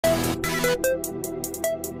Either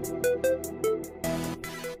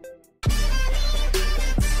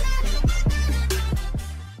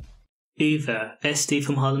SD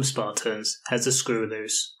from Harlem Spartans has the screw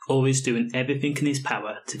loose, or is doing everything in his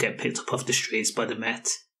power to get picked up off the streets by the Met,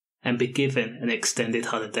 and be given an extended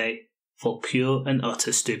holiday for pure and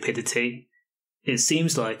utter stupidity. It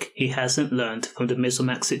seems like he hasn't learned from the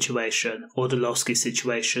mizormac situation, or the loski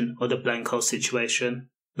situation, or the blanco situation.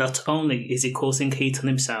 Not only is he causing heat on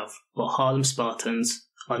himself, but Harlem Spartans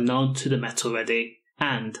are known to the Met already,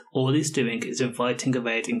 and all he's doing is inviting a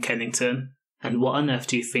raid in Kennington. And what on earth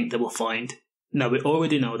do you think they will find? Now, we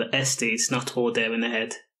already know that SD's not all there in the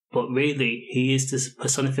head, but really he is the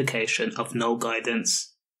personification of no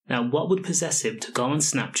guidance. Now, what would possess him to go on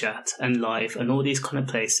Snapchat and Live and all these kind of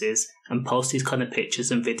places and post these kind of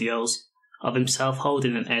pictures and videos of himself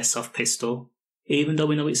holding an airsoft pistol? Even though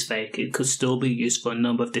we know it's fake, it could still be used for a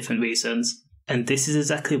number of different reasons. And this is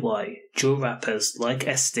exactly why drill rappers like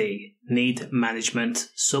SD need management,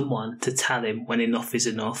 someone to tell him when enough is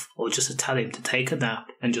enough, or just to tell him to take a nap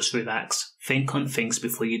and just relax. Think on things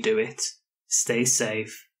before you do it. Stay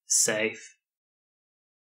safe.